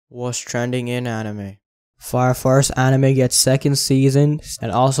What's trending in anime? Fire Force anime gets second season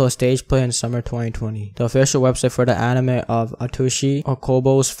and also a stage play in summer 2020. The official website for the anime of Atsushi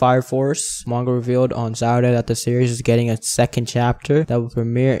Okobo's Fire Force manga revealed on Saturday that the series is getting a second chapter that will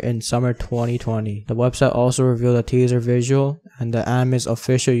premiere in summer 2020. The website also revealed a teaser visual, and the anime's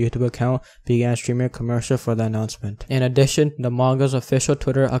official YouTube account began streaming a commercial for the announcement. In addition, the manga's official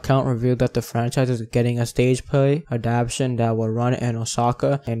Twitter account revealed that the franchise is getting a stage play adaptation that will run in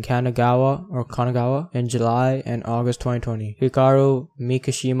Osaka and Kanagawa in July and August 2020. Hikaru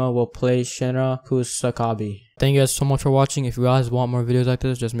Mikishima will play Shinra Kusakabe. Thank you guys so much for watching. If you guys want more videos like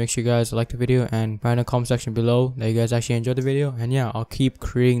this, just make sure you guys like the video and write in the comment section below that you guys actually enjoyed the video. And yeah, I'll keep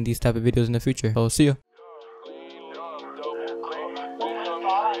creating these type of videos in the future. So see ya.